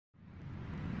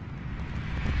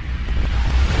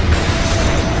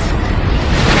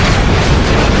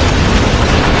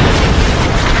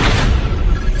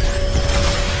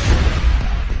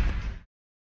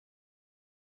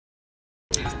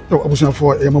Obusun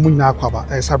for Mamu na Kwaba,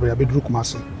 Sabria Bedru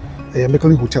Kumasi,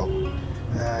 Mekoni Hotel.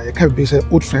 You can be say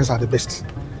old friends are the best.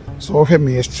 So offer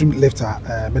me extreme left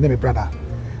my name is brother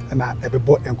and I be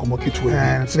bought and come to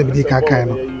and say me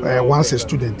kind once a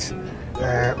student,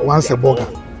 once a blogger,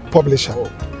 publisher,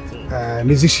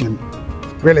 musician,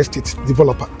 real estate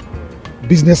developer,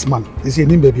 businessman. This is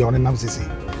name baby on the name say.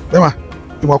 Dema,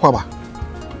 you walk Kwaba.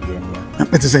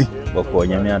 Let's say. Boko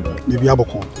nyamiado. Maybe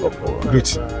aboko.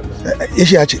 Great.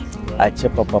 Yeshi ache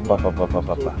papa.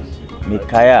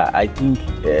 Mikaya, I think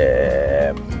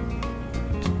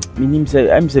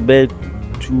I'm say bed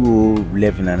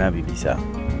 211 and a baby sir.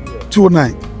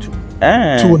 209.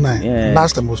 209. Yeah.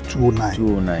 Last time was 209.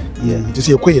 209. Yeah. Just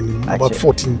about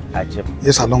 14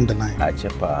 years along the line.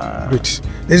 Great.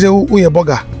 There's a we a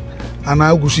bugger. And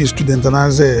I go see a student and I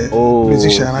say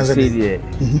musician and I say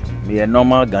we are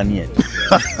normal Ghanaian.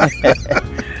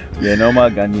 We are normal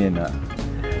Ghanaian.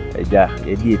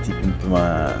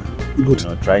 Good. You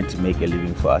know, trying to make a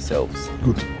living for ourselves.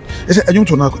 Good. Are you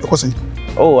to now?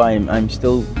 Oh, I'm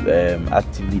still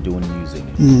actively doing music.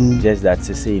 Just that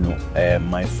to say,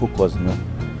 my focus,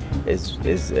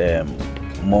 is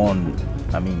more on,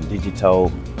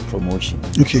 digital promotion.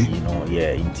 Okay.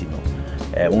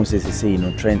 Once say,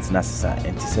 trends necessary.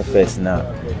 And to first now,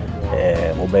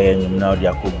 mobile now the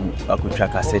Akubu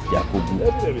track cassette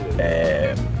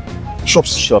the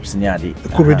shops near the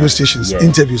radio stations,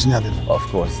 interviews near them. Of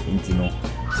course,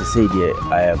 to say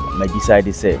I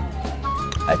decided say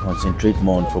I concentrate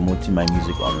more on promoting my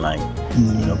music online.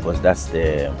 Because that's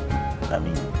the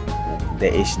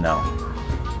age now.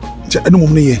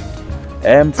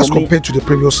 As compared to the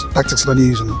previous tactics that you're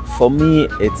using. For me,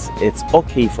 it's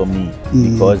okay for me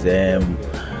because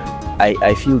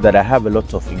I feel that I have a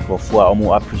lot of people who are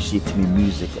more appreciate me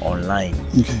music online.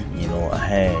 Okay.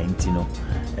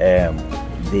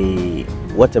 They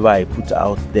whatever I put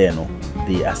out there,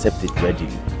 they accept it readily.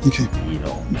 Okay.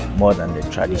 More than the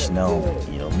traditional,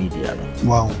 media.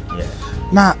 Wow. Yeah.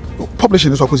 Now,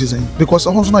 publishing is what I'm saying because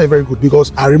also not very good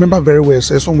because I remember very well.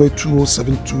 So somewhere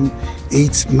 2007,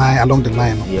 2008, along the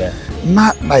line. Yeah.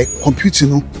 Not like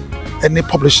computing, any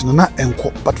publishing, not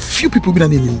encore, but few people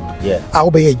been in. Yeah.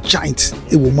 I'll be a giant.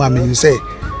 It will say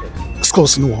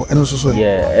schools no and also so.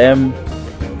 Yeah.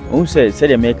 Who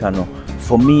said America?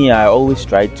 For me, I always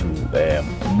try to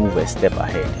move a step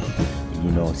ahead.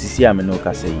 Sisi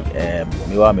Amenoka say,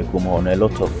 a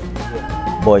lot of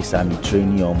boys are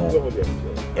training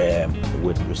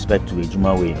with respect to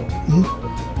Ejuma way.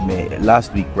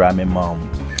 Last week, mom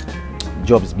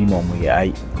jobs be mom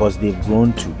because they've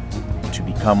grown to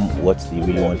become what they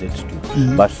really wanted to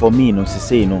do. But for me,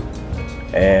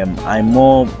 I'm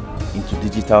more into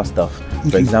digital stuff.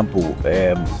 For example,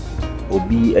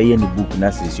 Obi any book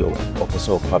is your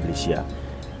officer publisher.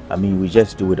 We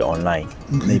just do it online.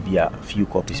 Maybe a few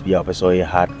copies be officer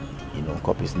hard,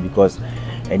 copies because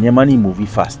any money movie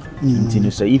fast.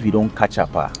 So if you don't catch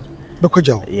up,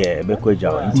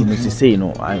 say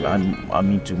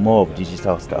I'm into more of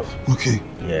digital stuff. Okay.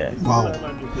 Yeah. Wow.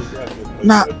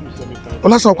 Now,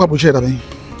 last time I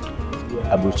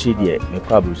Abruchi me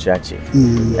kwa abruchi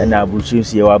and abruchi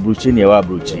si yawa abruchi ne yawa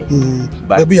abruchi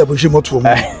but baby abruchi moto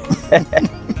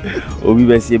obi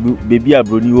be say baby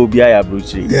abroni obi ay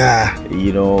abruchi. Yeah.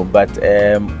 But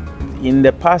in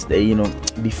the past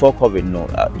before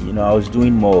COVID I was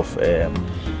doing more of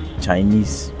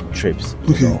Chinese trips.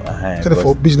 Okay.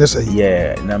 For business.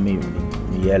 Yeah, and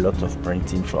a lot of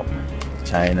printing from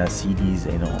China CDs,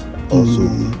 also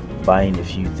buying a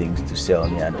few things to sell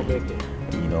near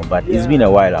but it's been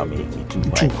a while. Me too.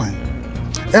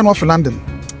 And off London.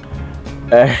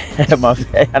 I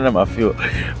feel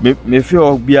me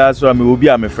feel be so me will be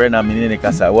my friend. I'm in the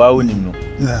casa. Wow,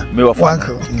 yeah. Me of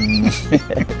uncle.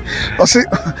 I see.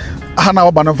 I know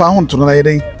about the phone to another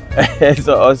day.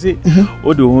 So I see.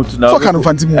 What do you want to know? What kind of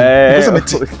fancy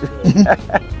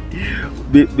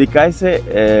because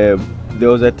there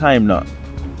was a time now.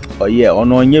 Oh yeah,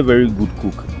 on a very good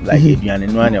cook like Ediane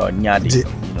or Nyadi.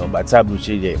 But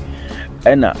Sabruchi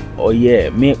and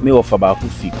me offer about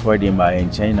coffee cording by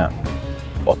in China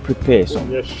or prepare some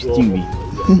stewie.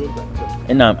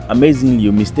 And amazingly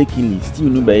or mistakenly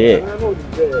still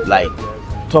like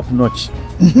top notch.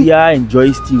 We are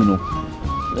enjoy stew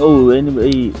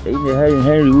anybody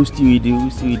Henry who stew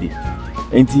it.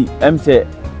 And I'm say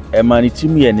a man to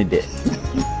me any day.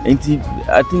 And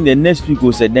I think the next week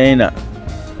was a dinner.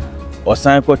 Or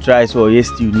Sanko tries or yes,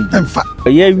 you need.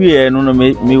 Yeah, no,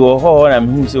 me or her, I'm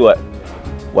who say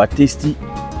what tasty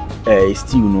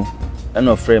stew, and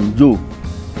no friend Joe.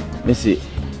 Me say,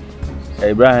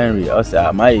 Abraham Henry,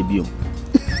 also my biom.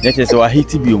 That is what hit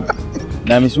biom.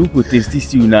 na me so ko taste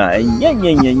stew na nya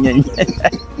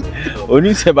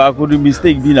oni se ba ko do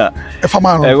mistake bi na e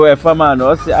fama no e fama no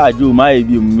o se ajo ma e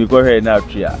bi me ko hwe na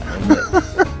atwea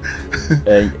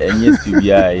enye stew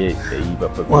bia e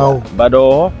papa wow but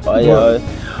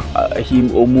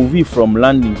him a movie from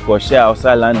London for share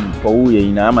outside London for who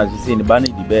you know as you say the band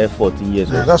the bear 14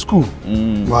 years old. That's cool.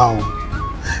 Wow.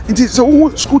 It is so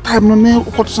school time no me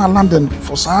go to London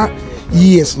for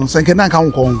years no say can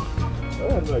come.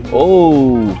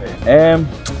 Oh,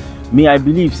 me I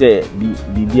believe say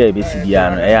the dear you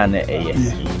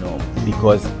know,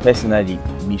 because personally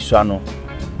me swano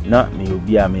na me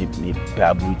obi a me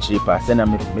abruchi pa say na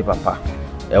me papa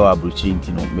e wa abruchi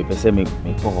ntino me pese me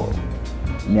ko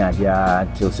me adia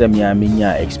till say me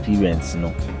amenya experience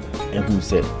no and who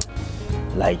said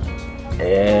like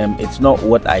it's not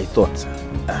what I thought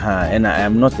and I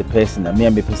am not a person me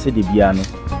am pese de bia no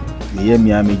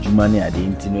me am adwuma ne ade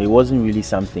ntino it wasn't really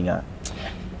something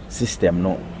system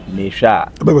no me sha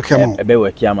ebe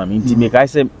work am me nti me kai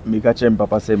say me ka chem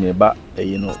papa say me ba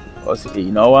you know o say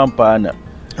you know one pa na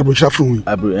abusha from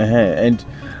and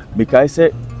me kai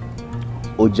say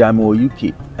ojame o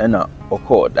UK and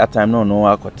that time no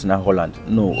I got na Holland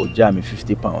no ojame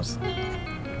 £50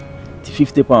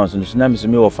 £50 no so na me so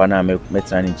me offer na me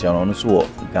try in channel no so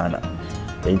Ghana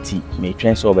enti me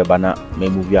train so be bana me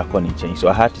move akọ in change so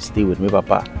I had to stay with me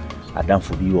papa adam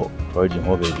for be work already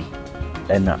ho baby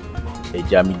and na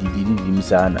ojame di mi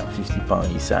sa na £50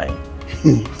 he sign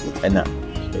and na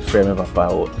me friend me papa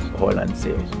Holland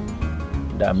say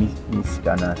that me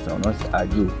Ghana so no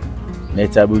ajo na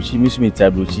tabrochi mi so me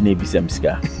tabrochi na ebisam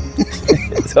sika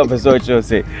so person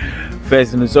say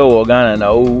first no so Ghana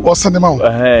na o send them out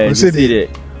say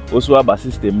also about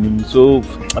system so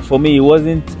for me it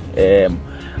wasn't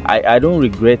I don't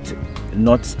regret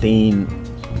not staying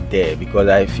there because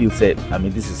I feel said I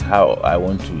mean this is how I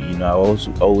want to you know I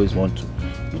also always want to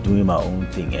be doing my own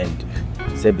thing and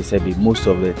sebi most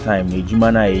of the time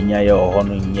ejuma na enya ya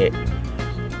ohono nye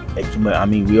I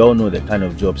mean we all know the kind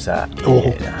of jobs are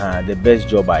the best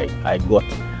job I got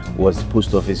was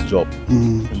post office job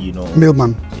you know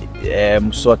mailman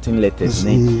sorting letters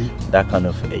that kind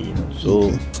of you know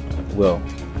so well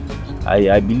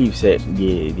I believe say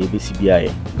the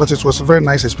BCBI but it was a very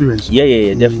nice experience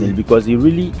yeah definitely because it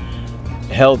really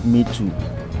helped me to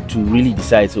really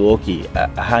decide so okay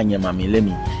hanya mami let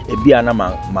me ebi ana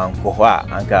man ko ho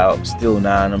anka still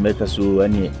na no make so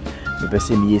any the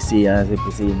person me say and the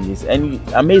person this and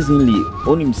amazingly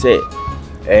onim say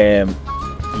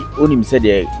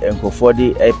the enkofo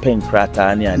de pen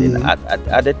krata and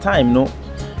at the time no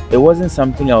it wasn't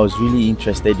something I was really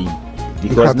interested in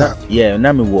because na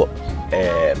me wo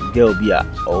girl bia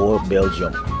or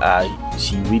Belgium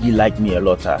she really liked me a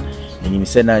lot and he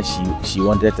said that she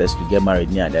wanted us to get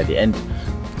married near that and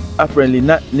apparently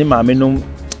not ni mama no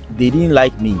they didn't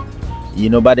like me you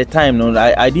know by the time no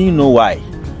I didn't know why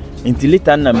until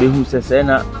later na be who say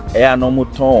na no mo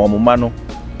ton o mo no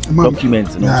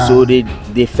documents no so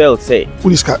they felt say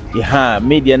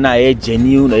media na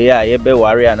genuine ya be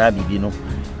worry na bibi no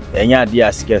enya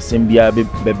dia skesem bia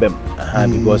bebem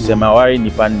because my worry ni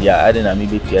pandia I didn't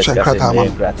maybe to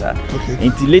skesem grata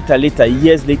until later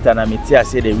years later na me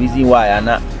say the reason why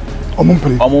ana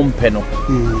omumpe no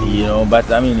you know but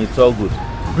I mean it's all good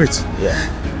great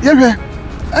yeah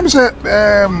I'm say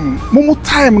momo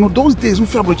time no those days we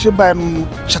feel about by no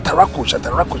Shatta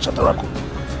Rako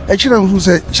actually who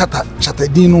say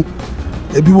Shatta dino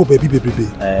ebi wo baby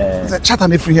Shatta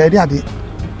na free here dey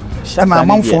and a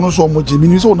man for no so much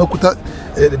mean so no kuta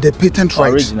the patent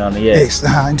right original yes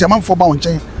and the man for ba won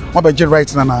chen what be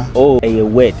right na a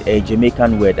word a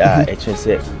Jamaican word it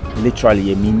say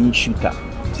literally a mini shooter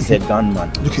it's a gunman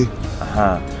okay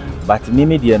but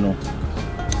me there no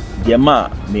the man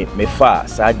me far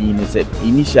sadi ni said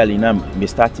initially na me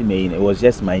starting me it was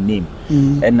just my name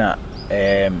and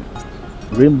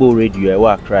Rainbow Radio I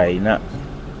wa cry na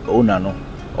owner no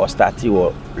or started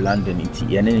or London it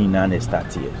and then na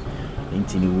start here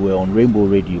we were on Rainbow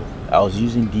Radio. I was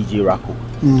using DJ Rako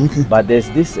okay. But there's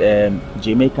this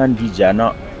Jamaican DJ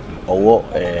now or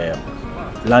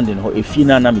London if you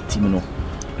na me team no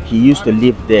he used to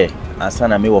live there and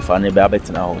son me of an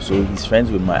now so he's friends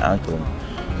with my uncle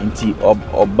inti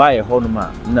or buy a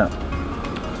honma na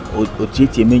o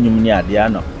tete menum ni ade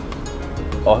ana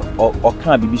or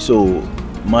can be so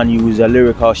man use a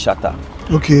lyrical Shatta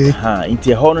okay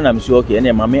inti hono na me so okay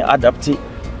and mama adapt it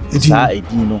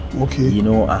no okay you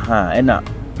know and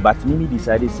but me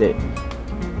decided say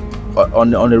on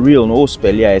the real no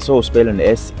spell yeah so spelling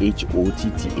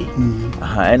SHOTTA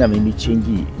and I me change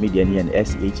median and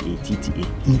SHATTA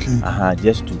okay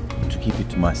just to keep it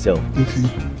to myself okay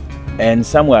And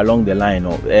somewhere along the line,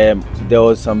 there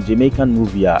was some Jamaican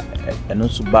movie and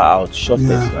also out shot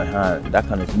that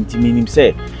kind of thing. Meaning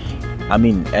say, I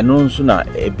mean, and also now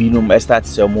I start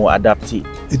to more adapted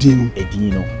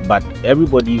Edino. But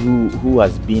everybody who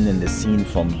has been in the scene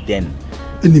from then,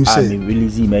 I mean, really,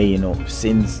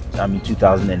 since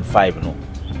 2005,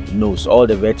 knows all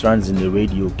the veterans in the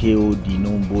radio,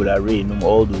 KOD, Bola Ray,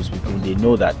 all those people. They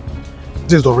know that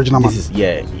this is the original man.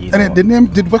 And the name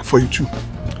did work for you too.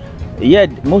 Yeah,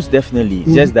 most definitely.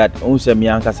 Just that also me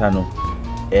and Kasano,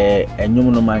 and you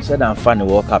know, man, said I'm fan of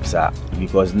World Cups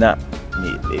because now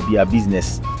be a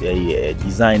business,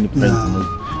 design, print,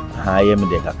 I am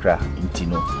the kakra,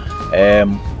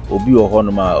 Obi or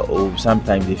Honoma, or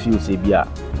sometimes they feel say be a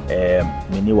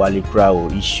many Wale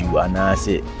crowd issue, and I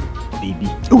say, baby,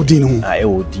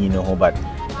 Dino, but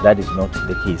that is not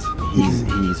the case.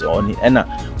 He's on it, and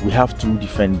we have two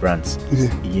different brands.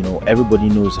 You know, everybody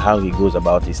knows how he goes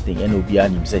about his thing. And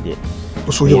Obianim said it.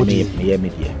 So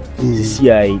the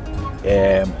CI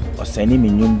was sending me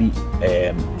Nyumbi,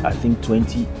 I think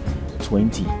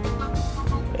 2020.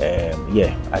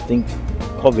 Yeah, I think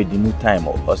COVID the new time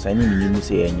or sending me Nyumbi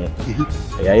say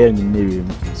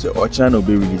so Ochan will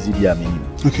be released.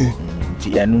 Okay.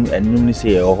 And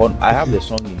say I have the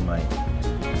song in mind.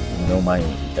 My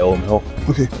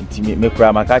okay. Me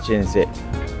cry my catch and say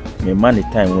me money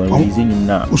time when releasing him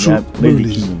now.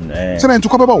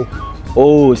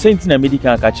 Oh, saying in a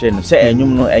medical catch and say and you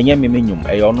know and yam minimum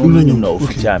a no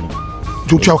official.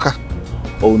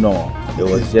 Oh no, it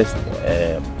was just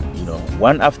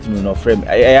one afternoon of frame.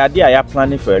 I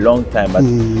planning for a long time, but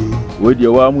with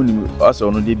your woman also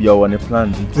on the be on a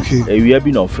plan. We have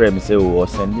been on frame say or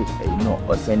send it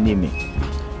or sending me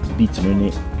beat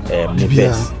me.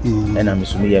 Invest and I'm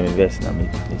assuming invest and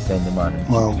I send the money.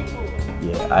 Wow.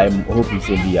 Yeah, I'm hoping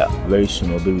to be very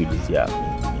soon will be released. Yeah.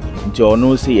 Until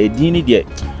no say a dini there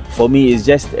for me is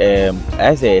just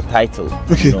as a title,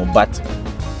 but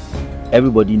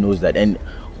everybody knows that. And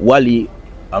Wale,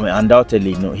 I mean,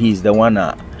 undoubtedly, he's the one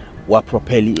what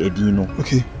propelly Edino.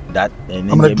 Okay. That I'm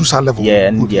gonna do some level. Yeah,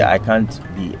 and I can't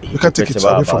be. You can't take it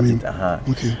away from him.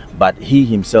 Okay. But he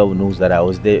himself knows that I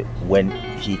was there when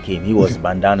he came. He was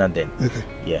bandana then. Okay.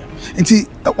 Yeah. And see,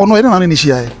 Ono, I don't know any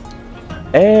Shia.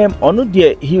 Ono,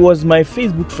 dear, he was my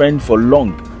Facebook friend for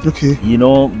long. Okay. You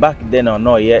know, back then or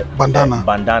no, yeah.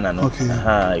 Bandana. No. Okay.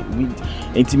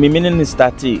 Into me meaning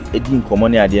started Edin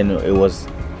Komoni Adiano. It was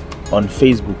on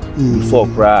Facebook before.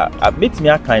 I met me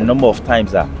a kind number of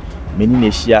times. Many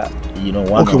Asia.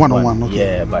 One-on-one.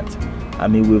 Okay. Yeah, but I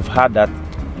mean we've had that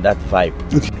vibe.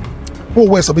 Okay. What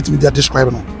words a bit me they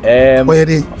describing?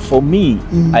 For me,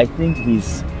 I think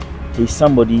he's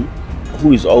somebody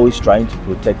who is always trying to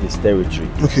protect his territory.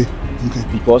 Okay.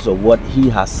 Because of what he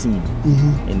has seen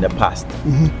in the past.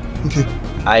 Okay.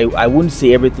 I wouldn't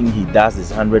say everything he does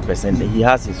is 100%. He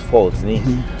has his faults,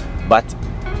 but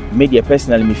maybe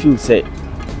personally me feel say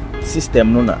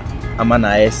system nona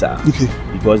amana esa. Okay.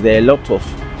 Because there are a lot of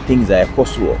things that are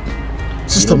possible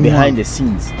behind the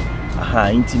scenes.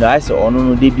 I say, oh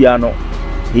no,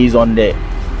 he's on the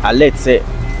alert say,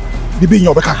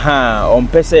 on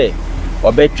pese,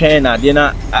 or train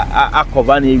adina a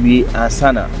covani and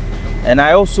sana. And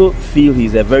I also feel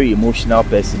he's a very emotional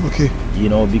person. Okay.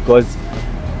 Because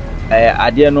I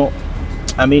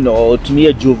mean, or to me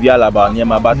a jovial about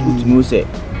Nyama, but to me say,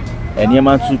 and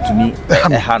Nyama to me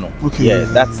a hano. Okay. Yeah,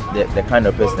 that's the kind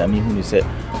of person I mean who you say.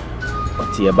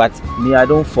 But me, I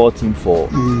don't fault him for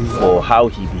how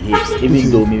he behaves,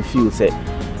 even though me feel say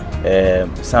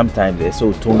sometimes they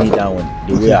so tone me down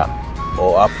the way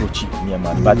or approach me,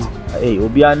 man. But hey,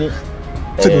 Obiani,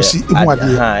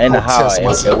 and how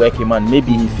I working man,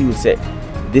 maybe he feels say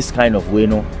this kind of way,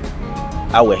 no,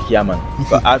 I work here, man.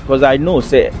 Because I know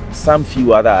say some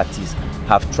few other artists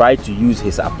have tried to use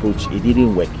his approach, it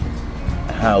didn't work.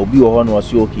 Obi Ohon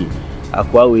was okay.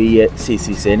 Akwawe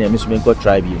say na Miss Menko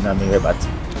tribe na me but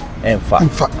emfa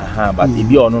but e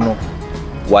bi ono no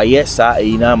wa yes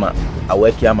e na ma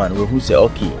awake man we who say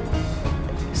okay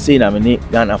say na me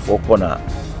Ghana for corner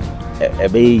e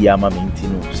be yama me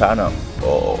ntino sana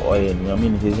or I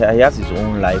mean he has his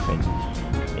own life and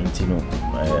ntino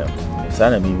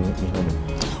sana me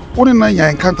Only you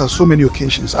encounter so many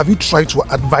occasions. Have you tried to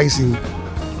advise him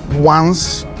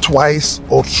once, twice,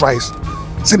 or thrice?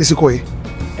 Say this way.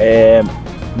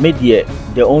 Media,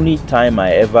 the only time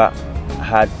I ever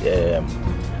had,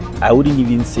 I wouldn't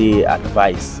even say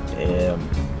advice,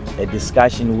 a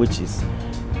discussion which is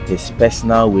his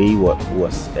personal way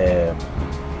was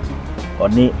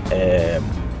on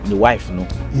the wife, no.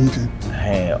 Okay.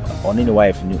 On the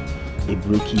wife, no. A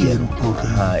breaky, a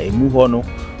move on,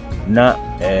 na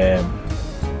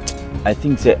I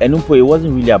think say enumpo it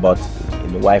wasn't really about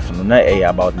the wife, no, not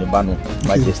about the bano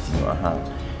majesty,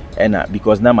 and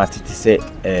because now Matiti say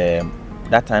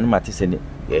that time Matiti said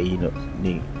you know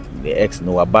the ex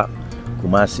no aba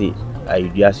Kumasi I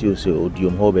just you say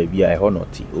odium ho baby I honor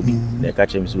obi na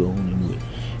catch him so anyway.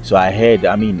 So I heard,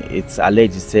 I mean it's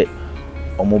alleged say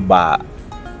omoba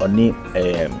oni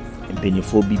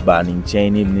peniphobic ban in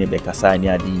China ne bekasa ni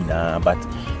adi na, but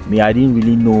me I didn't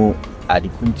really know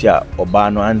Adikuntia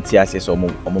Obano Antia says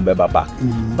Omobeba back.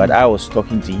 But I was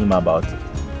talking to him about,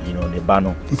 you know, the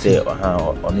Bano, say,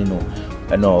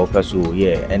 so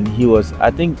yeah, and he was,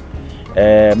 I think,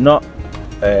 not,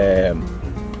 the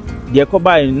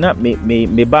Kobai, not me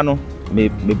Bano, me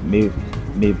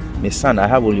son, I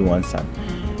have only one son.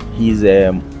 He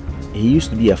used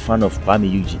to be a fan of Kwame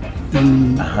Eugene.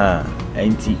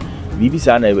 And he, Bibi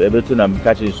San, able to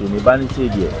catch so me Bano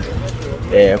said,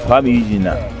 Kwame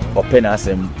Eugene. Open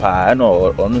asem pa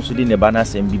no onu so di ne ba na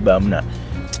asem bi bam na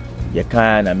ye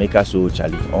kan na make us so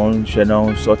Charlie on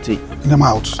channel sort them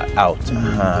out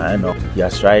I know he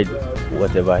has tried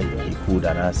whatever he could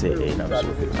and I say hey,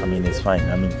 so, I mean it's fine,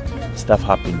 I mean stuff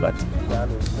happened, but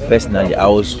personally I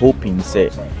was hoping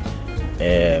say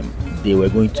they were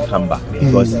going to come back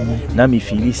because now me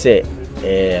feel say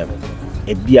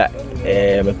me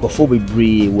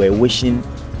were wishing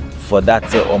for that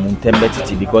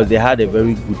because they had a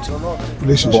very good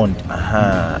bond.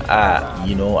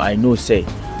 You know, I know say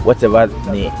whatever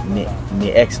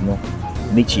the ex no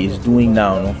Michi is doing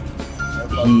now, no,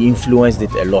 he influenced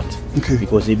it a lot.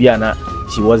 Because Ebiana,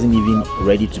 she wasn't even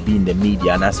ready to be in the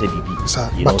media and I said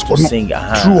you know to sing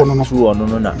true or no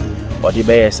or the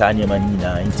bear sanya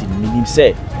manina until him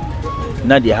say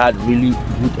now they had really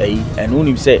good and when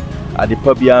him say at the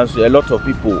pub a lot of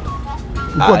people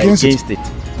are against it.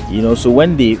 You know, so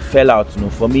when they fell out, you know,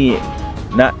 for me,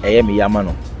 na me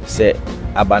yamano say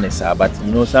abanesa, but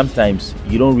you know, sometimes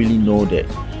you don't really know the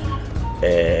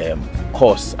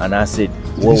cause, and I said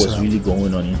what was really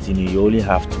going on in you only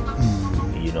have to,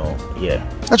 you know, yeah.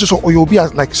 That's just so you'll be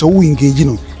like so engaged, you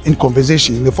know, in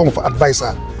conversation in the form of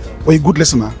advisor or a good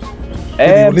listener.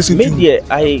 Listen maybe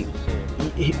I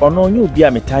ono you be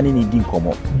a metani ni din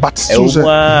komo, but so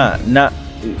na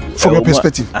from your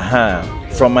perspective.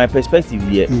 From my perspective,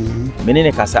 yeah,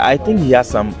 I think he has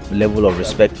some level of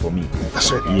respect for me.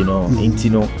 You know,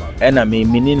 and I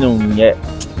mean, yeah,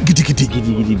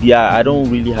 I don't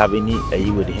really have any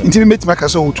with him. Intimate make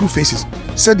us two faces.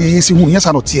 Said he is yes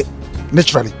or not here,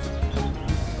 naturally.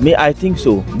 I think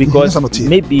so because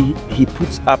maybe he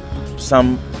puts up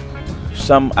some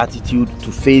attitude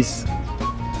to face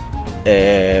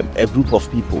a group of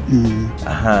people.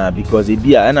 Because it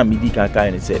be an amidi can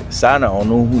kind of say, Sana or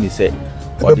no who say.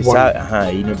 Good.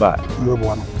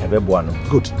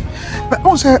 But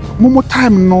also, more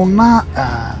time no na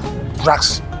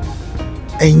drugs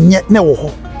and yet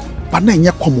no, but then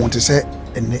yet common to say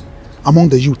among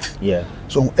the youth. Yeah.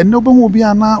 So and no one will be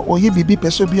now or ye be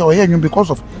person be or hearing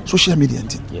because of social media.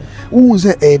 Yeah. Who is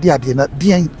a dear you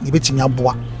bet me a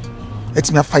boy.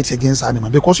 It's me a fight against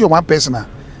animal because you're one person.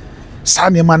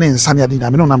 Sunny man and Sunny Adina, I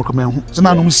mean, I'm coming. So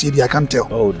now I can't tell.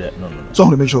 Oh, no. So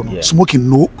make sure smoking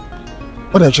no.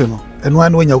 What I know, and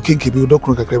when you're kinky, you don't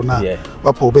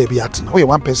crunk baby at no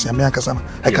one person, I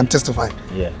can testify.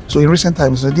 Yeah. So in recent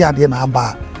times, the idea now,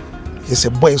 it's a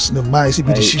boys no man, I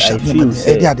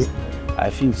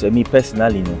feel say me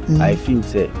personally, no, I feel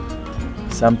say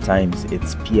sometimes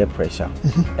it's peer pressure,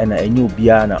 and I know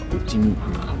Biana Utimi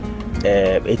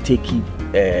taking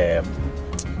the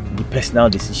personal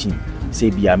decision. Say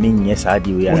be I mean yes I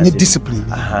do. When you discipline.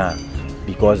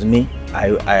 Because me,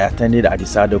 I attended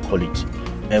Adisado College.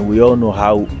 And we all know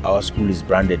how our school is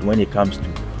branded when it comes to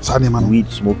weed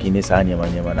smoking. I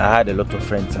had a lot of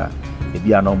friends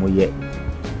maybe are normal yet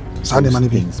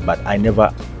things, but I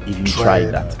never even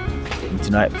tried that.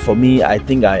 Tonight, for me, I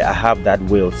think I have that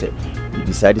will say we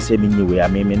decided to say me I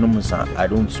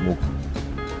don't smoke,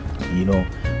 you know.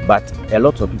 But a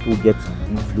lot of people get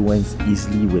influenced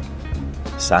easily with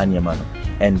Sanya man,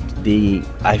 and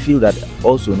I feel that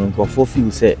also no for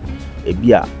feel say a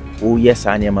beer. Oh yes,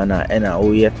 Anyamana, and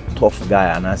oh yeah, tough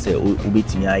guy, and I say, oh,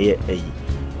 beating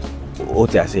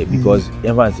what I say because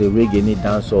everyone say reggae need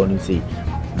dance on and say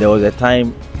there was a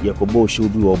time Yakobo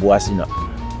should do or Boasina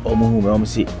or Muhum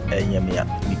say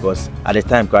because at the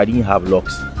time I didn't have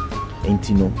locks, ain't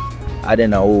you know, I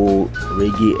don't know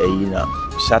reggae,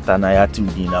 Shatta na to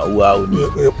dinner,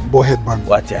 bow headband.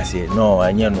 What I say, no,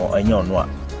 I know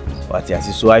what I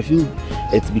say. So I feel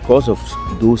it's because of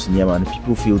those Nyaman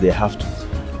people feel they have to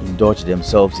indulge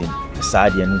themselves in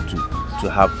Sadian to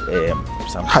have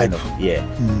some hype. Kind of you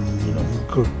know.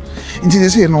 Good. Indeed, they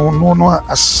say no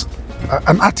as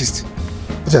an artist.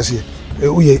 What I say,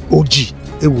 OG,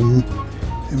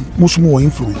 most more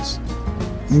influence.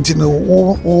 You know,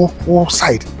 all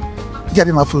side.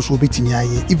 Getting my first will be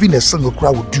even a single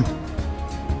crowd would do.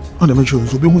 On the mention,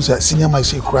 so be senior my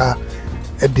say cry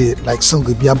at the like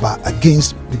single biamba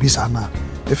against Bibisana.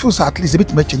 It feels at least a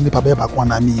bit much in the paper back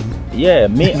one. I mean, yeah,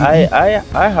 me,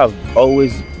 I have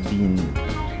always been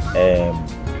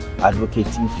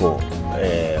advocating for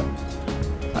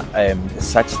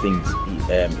such things.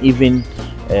 Even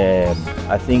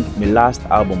I think my last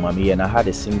album, and I had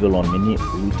a single on Mini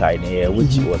Ruta in here,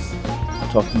 which was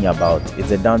talking about,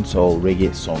 it's a dancehall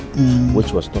reggae song,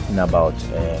 which was talking about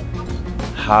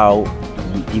how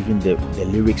even the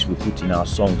lyrics we put in our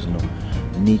songs, you know,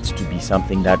 needs to be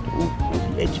something that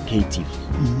will be educative,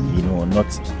 you know, not,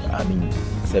 I mean,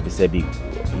 sebi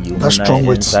that's strong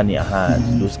words,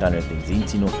 those kind of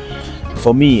things. You know,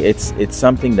 for me, it's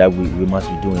something that we must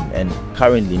be doing. And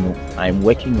currently, you know, I'm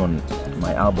working on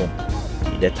my album.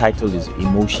 The title is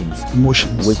Emotions,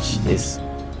 which is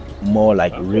more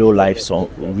like real life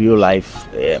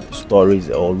stories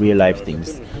or real life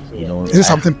things. You know, is it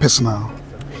something personal?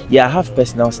 Yeah, I have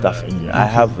personal stuff in. I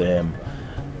have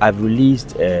I've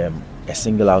released a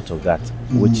single out of that,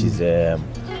 which is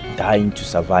Dying to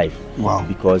Survive. Wow.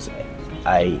 Because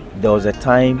there was a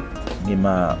time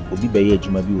Nima obi beye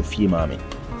adwuma bi ofie maame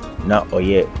na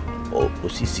oye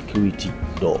osi security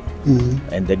door,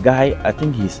 and the guy, I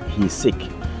think he's sick,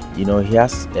 you know, he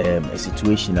has a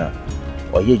situation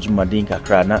oye adwuma den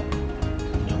kakra na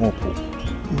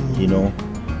you know.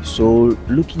 So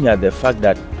looking at the fact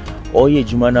that oye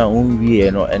adwuma na onwie,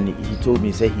 you know, and he told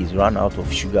me, say he's run out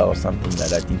of sugar or something like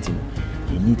that,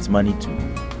 he needs money to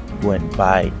go and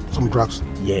buy some drugs,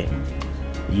 yeah,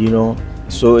 you know.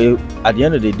 So at the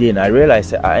end of the day, and I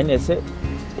realized I said,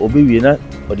 "Obi we not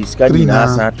or this guy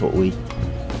na to way."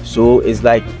 So it's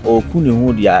like kuni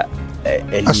hu dia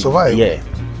survive. Yeah,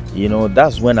 you know,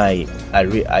 that's when I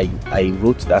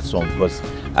wrote that song, because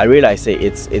I realized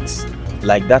it's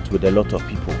like that with a lot of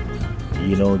people.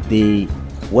 You know,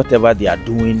 whatever they are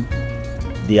doing,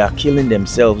 they are killing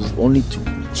themselves only to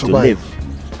live.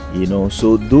 You know,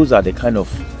 so those are the kind of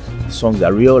songs,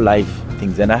 that real life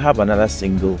things. And I have another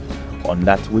single on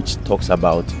that which talks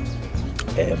about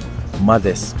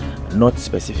mothers, not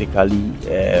specifically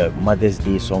Mother's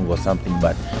Day song or something,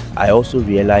 but I also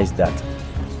realized that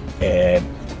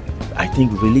I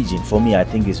think religion, for me, I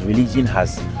think religion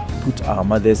has put our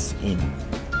mothers in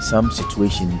some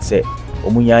situations, say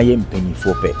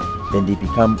then they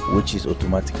become witches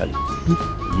automatically,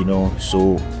 you know.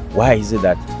 So why is it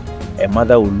that a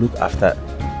mother will look after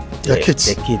their kids?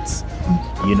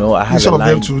 You know, I have a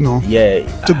line. Yeah,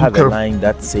 I have a line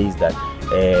that says that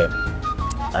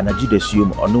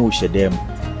anajidesium ono shedem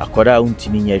akoda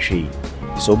untimi nyehwe,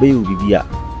 so be will be a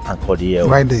ankode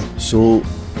right there. So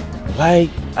why,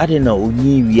 I don't know,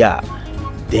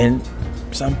 then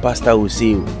some pastor will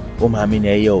say, oh mama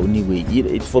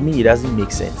anyway. For me, it doesn't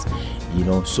make sense, you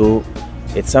know. So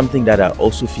it's something that I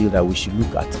also feel that we should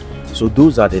look at. So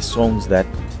those are the songs that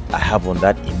I have on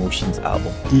that Emotions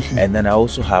album. And then I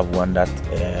also have one that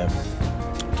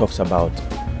talks about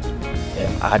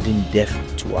adding death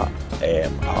to our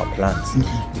plans,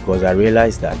 because I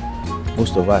realized that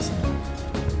most of us,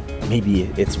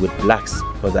 maybe it's with blacks,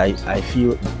 because I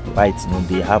feel whites, you know,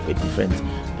 they have a different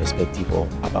perspective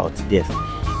about death.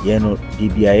 You know,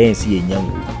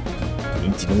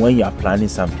 when you are planning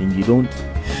something, you don't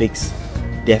fix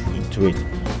death into it,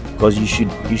 because you should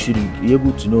be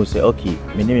able to know, say, okay,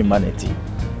 my name is Maneti.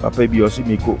 Papa be also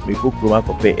make chroma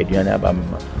compare Adriana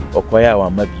Bamma or Koya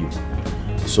or Mabu.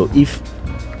 So if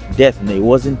death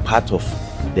wasn't part of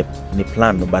the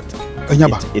plan, but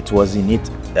it was in it,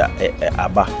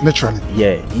 naturally.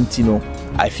 Yeah, you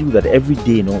I feel that every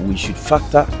day, you know, we should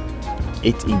factor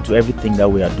it into everything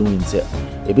that we are doing. Say,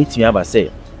 a bit me ever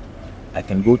say, I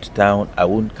can go to town, I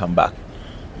won't come back.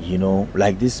 You know,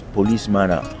 like this policeman,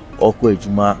 Oko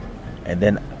Ejuma, and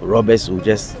then robbers will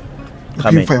just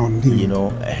come in. You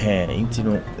know,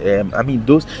 I mean,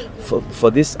 those for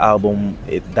this album,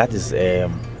 that is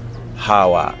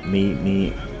how I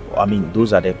mean,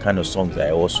 those are the kind of songs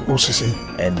I also sing.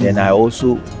 And then I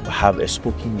also have a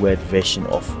spoken word version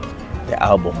of the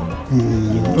album.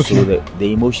 You know, so the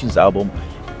Emotions album,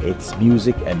 it's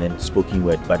music and then spoken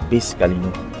word, but basically, you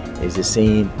know, it's the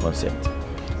same concept.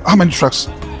 How many tracks?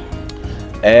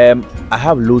 I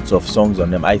have loads of songs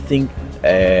on them. I think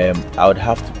I would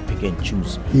have to pick and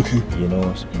choose. You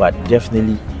know, but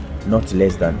definitely not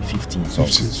less than 15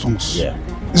 songs. 15 songs. Yeah.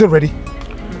 Is it ready?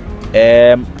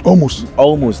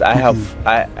 Almost. I have.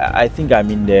 I think I'm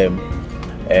in the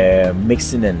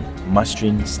mixing and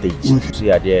mastering stage. So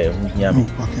yeah, there,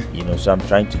 you know, so I'm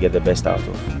trying to get the best out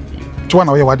of it.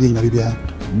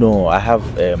 No, I have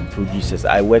producers.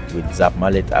 I worked with Zap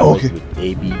Mallet, I worked with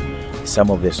AB.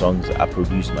 Some of the songs I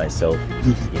produced myself,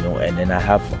 you know, and then I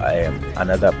have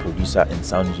another producer and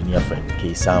sound engineer friend,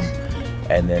 K Sam,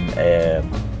 and then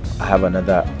I have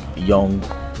another young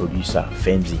producer,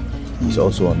 Femzi. He's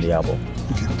also on the album.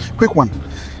 Quick one.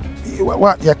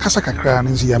 What your Kasa Kakra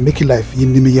is you're making life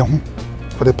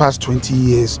for the past 20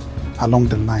 years along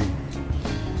the line.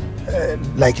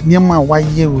 Like Nyama, why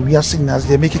we are seeing as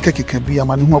they make it be a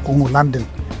man who London.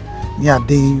 Yeah,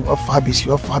 day of habits,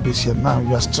 now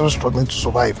you are still struggling to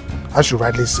survive, as you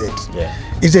rightly said. Yeah.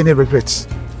 Is there any regrets?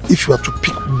 If you are to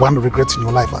pick one regret in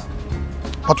your life,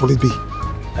 what will it be?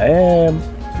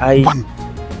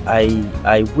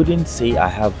 I wouldn't say I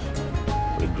have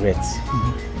regrets,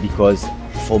 because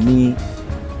for me,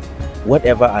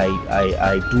 whatever I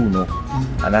do know,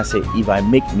 and I say if I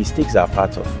make mistakes are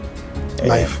part of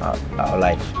life, our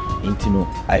life.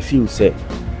 I feel say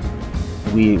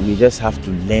we just have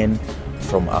to learn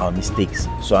from our mistakes.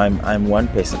 So I'm one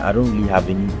person. I don't really have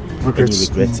any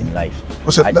regrets in life.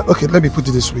 Okay, let me put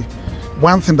it this way.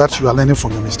 One thing that you are learning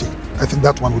from your mistake, I think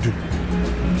that one would do.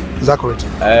 Is that correct?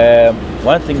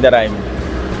 One thing that I'm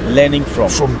learning from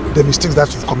the mistakes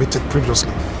that you've committed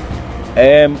previously.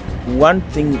 One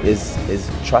thing is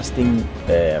trusting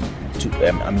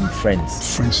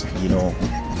friends. Friends. You know,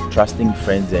 trusting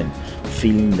friends and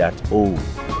feeling that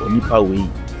onipa way.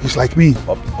 It's like me.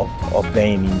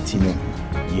 Obeying, you know,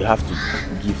 you have to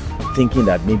give, thinking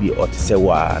that maybe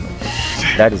Otisewa.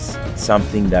 That is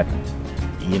something that,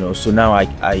 you know. So now I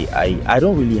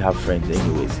don't really have friends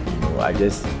anyways. You know, I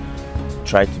just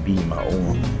try to be in my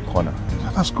own corner.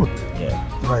 That's good. Yeah.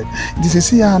 Right. This is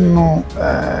the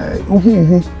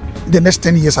next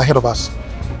 10 years ahead of us.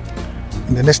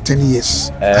 In the next 10 years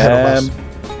ahead of us,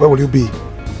 where will you be?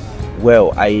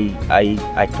 Well, I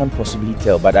can't possibly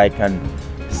tell, but I can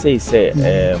say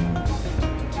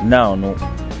now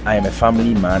I am a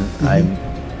family man. I'm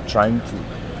trying to,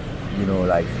 you know,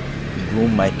 like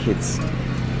groom my kids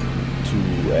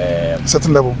to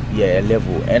certain level. Yeah, a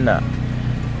level. And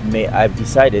I've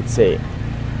decided say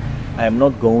I'm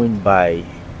not going by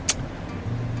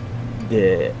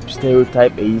the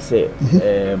stereotype. You say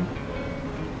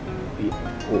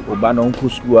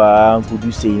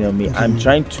I'm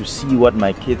trying to see what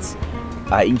my kids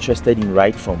are interested in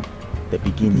right from the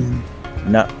beginning.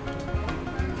 Now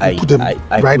I put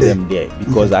them there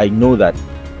because I know that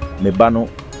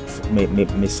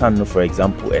my son, for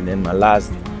example, and then my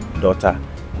last daughter,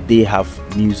 they have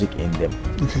music in them.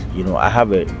 You know, I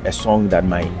have a song that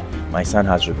my son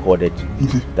has recorded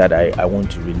that I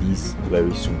want to release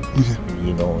very soon.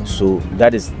 You know, so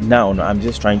that is now I'm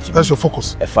just trying to. That's your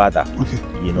focus. A father.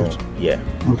 You know, yeah.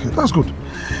 Okay, that's good.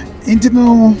 In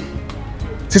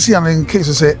case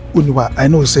you say I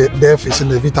know you say death is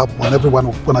inevitable and everyone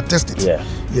will gonna test it. Yeah.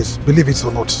 Yes, believe it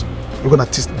or not, you're gonna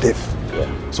test death. Yeah.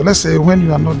 So let's say when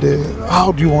you are not there,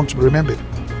 how do you want to be remembered?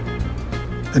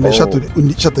 And then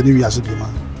Shatta New Year's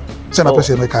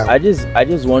I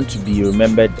just want to be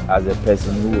remembered as a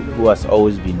person who has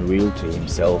always been real to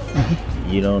himself.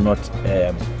 You know, not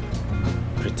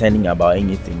pretending about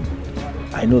anything.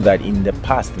 I know that in the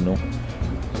past, you know,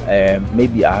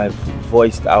 maybe I have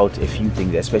voiced out a few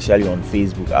things, especially on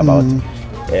Facebook, about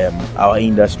our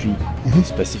industry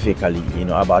specifically, you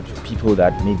know, about people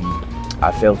that maybe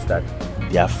I felt that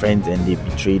they are friends and they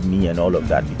betrayed me and all of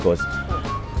that, because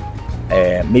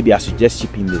maybe I should just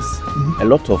chip in this. A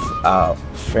lot of our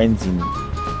friends in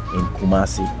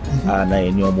Kumasi and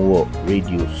in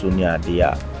radio, Sonia, they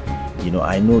are, you know,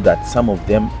 I know that some of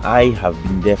them, I have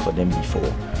been there for them before,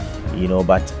 you know,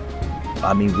 but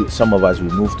I mean, some of us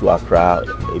will move to Accra.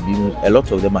 A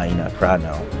lot of them are in Accra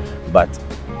now, but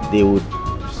they would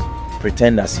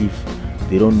pretend as if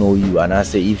they don't know you, and I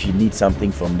say if you need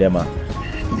something from them,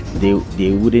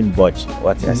 they wouldn't budge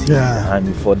what I say.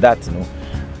 And for that, you know,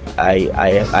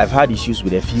 I've had issues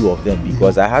with a few of them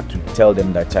because I had to tell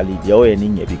them that Charlie, they're all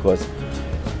in because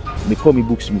me call me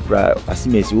books because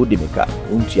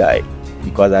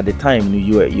at the time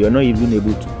you're not even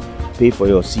able to pay for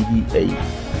your CD.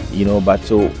 You know, but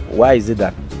so why is it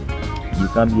that you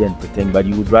come here and pretend, but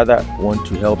you would rather want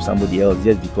to help somebody else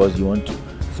just because you want to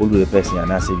follow the person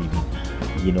and answer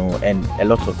BB, you know? And a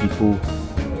lot of people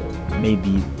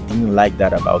maybe didn't like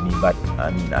that about me, but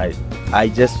I mean, I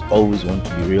just always want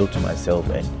to be real to myself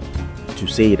and to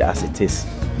say it as it is,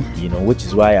 you know, which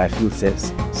is why I feel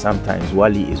sometimes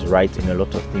Wale is right in a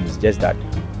lot of things, just that,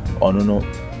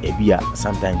 Ebia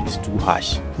sometimes it's too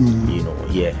harsh, you know,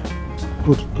 yeah.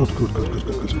 Good.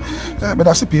 But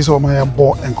that's a piece of my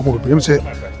ball and come over. Say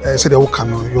they will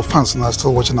come. Your fans are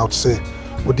still watching out to say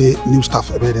what the new stuff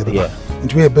about it. Yeah.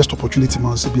 It will be a best opportunity,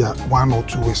 man. To be 1 or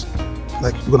 2 ways,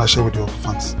 like you're gonna share with your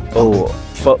fans. Oh,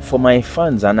 for my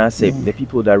fans, and I say the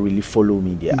people that really follow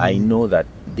me there, I know that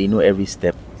they know every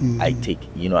step I take.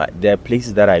 You know, there are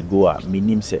places that I go at. My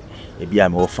name say, maybe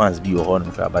I'm your fans be your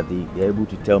horn, but they're able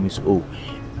to tell me, so, oh,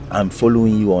 I'm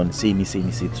following you on say me. So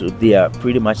they are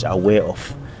pretty much aware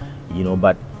of, you know.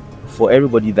 But for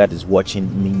everybody that is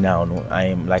watching me now, no, I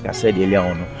am, like I said earlier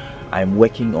on, I'm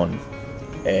working on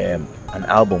an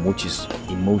album which is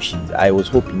Emotions. I was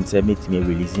hoping to make me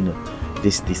releasing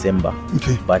this December,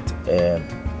 but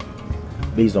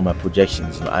based on my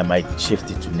projections, you know, I might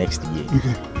shift it to next year.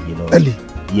 You know, early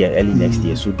next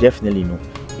year. So definitely,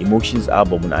 Emotions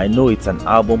album, and I know it's an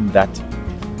album that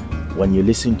when you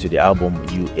listen to the album,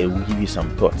 it will give you some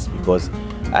thoughts, because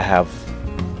I have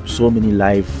so many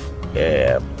life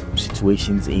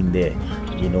situations in there.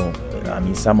 You know, I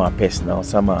mean, some are personal,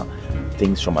 some are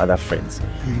things from other friends,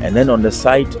 and then on the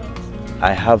side,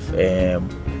 I have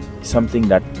something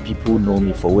that people know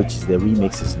me for, which is the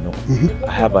remixes.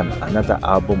 I have another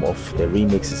album of the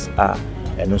remixes,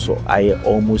 and also I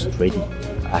almost ready.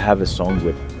 I have a song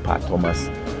with Pat Thomas.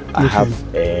 I have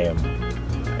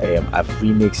I've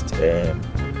remixed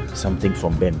something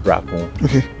from Ben Rako,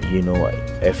 you know,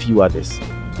 a few others.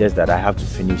 Just that I have to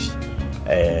finish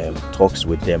talks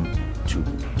with them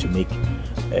to make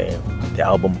the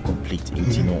album complete.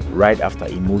 You know, right after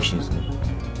Emotions,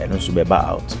 and also be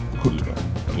out. Good. You know,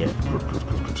 yeah.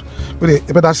 Good.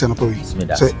 But that's an apology. Say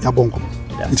Yabonko.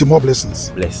 It's more blessings.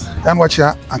 Bless. And watch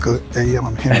your uncle and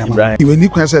Yamam. Brian. You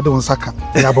need to say don't saka.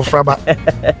 Yabo Fraba.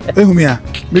 Ehumia.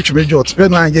 Mitch Majot.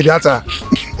 When I get the other.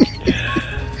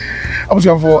 I was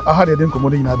going for a hard day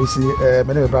commoding. I see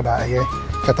my brother here,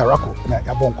 Shatta Rako, and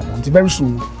Yabonko. Until very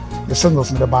soon, the singles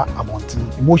in the bar are wanting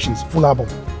Emotions, full album.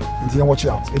 Until you watch it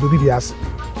out. It will be the ass.